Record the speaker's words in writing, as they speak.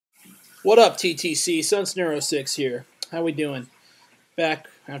What up, TTC? Sunsnero6 here. How we doing? Back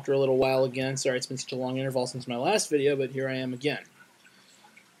after a little while again. Sorry it's been such a long interval since my last video, but here I am again.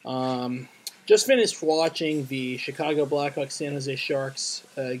 Just finished watching the Chicago Blackhawks San Jose Sharks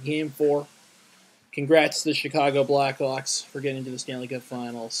Game 4. Congrats to the Chicago Blackhawks for getting to the Stanley Cup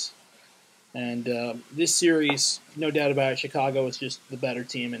Finals. And this series, no doubt about it, Chicago is just the better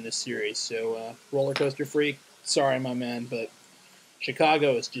team in this series. So, roller coaster freak, sorry my man, but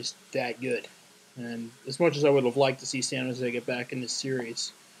Chicago is just that good. And as much as I would have liked to see San Jose get back in this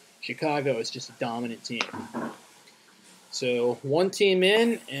series, Chicago is just a dominant team. So one team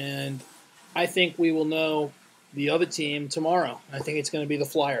in, and I think we will know the other team tomorrow. I think it's going to be the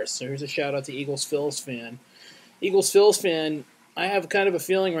Flyers. So here's a shout out to Eagles-Phils fan. Eagles-Phils fan, I have kind of a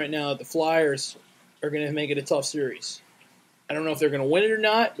feeling right now that the Flyers are going to make it a tough series. I don't know if they're going to win it or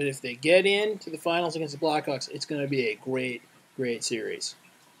not, but if they get into the finals against the Blackhawks, it's going to be a great series.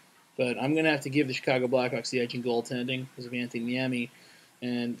 But I'm going to have to give the Chicago Blackhawks the edge in goaltending because of Anthony Niemi.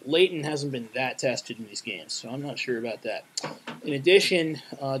 And Leighton hasn't been that tested in these games, so I'm not sure about that. In addition,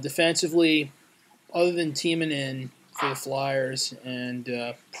 defensively, other than Timonen for the Flyers and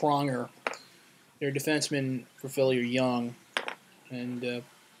Pronger, their defensemen for Philly are young. And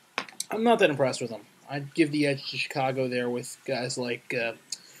I'm not that impressed with them. I'd give the edge to Chicago there with guys like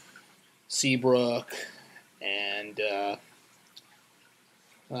Seabrook and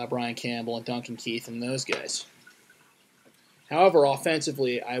Brian Campbell and Duncan Keith and those guys. However,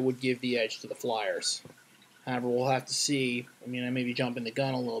 offensively, I would give the edge to the Flyers. However, we'll have to see. I mean, I may be jumping the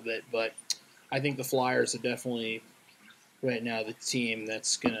gun a little bit, but I think the Flyers are definitely, right now, the team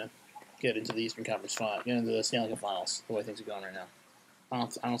that's going to get into the Eastern Conference Final, get into the Stanley Cup Finals, the way things are going right now. I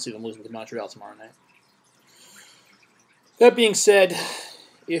don't see them losing to Montreal tomorrow night. That being said,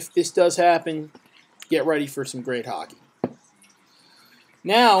 if this does happen, get ready for some great hockey.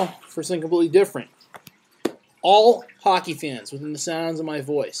 Now, for something completely different. All hockey fans within the sounds of my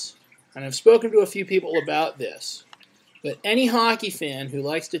voice, and I've spoken to a few people about this, but any hockey fan who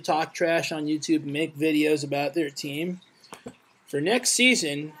likes to talk trash on YouTube and make videos about their team, for next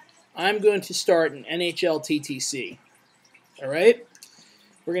season, I'm going to start an NHL TTC. Alright?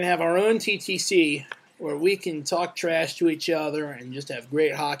 We're going to have our own TTC where we can talk trash to each other and just have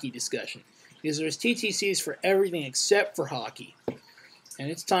great hockey discussion. Because there's TTCs for everything except for hockey. And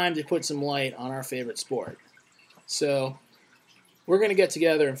it's time to put some light on our favorite sport. So, we're going to get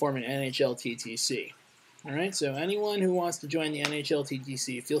together and form an NHL TTC. Alright, so anyone who wants to join the NHL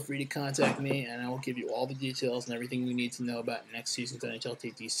TTC, feel free to contact me, and I will give you all the details and everything you need to know about next season's NHL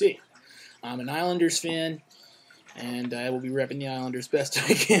TTC. I'm an Islanders fan, and I will be repping the Islanders best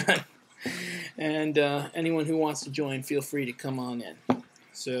I can. And anyone who wants to join, feel free to come on in.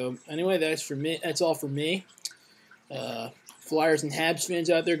 So, anyway, that's for me. That's all for me. Flyers and Habs fans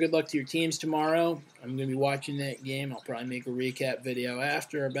out there, good luck to your teams tomorrow. I'm going to be watching that game. I'll probably make a recap video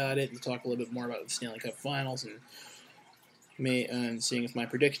after about it and talk a little bit more about the Stanley Cup Finals and seeing if my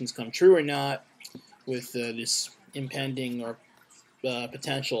predictions come true or not with this impending or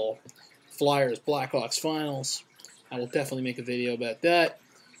potential Flyers-Blackhawks Finals. I will definitely make a video about that,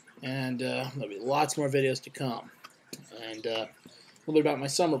 and there'll be lots more videos to come. And a little bit about my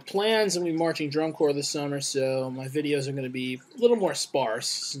summer plans. I'm going to be marching drum corps this summer, so my videos are going to be a little more sparse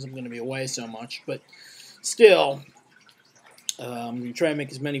since I'm going to be away so much. But still, I'm going to try and make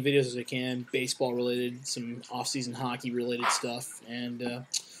as many videos as I can, baseball-related, some off-season hockey-related stuff, and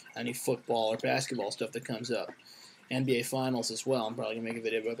any football or basketball stuff that comes up. NBA Finals as well. I'm probably going to make a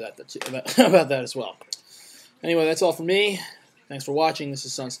video about that as well. Anyway, that's all for me. Thanks for watching. This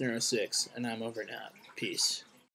is Sunsnero6, and I'm over and out. Peace.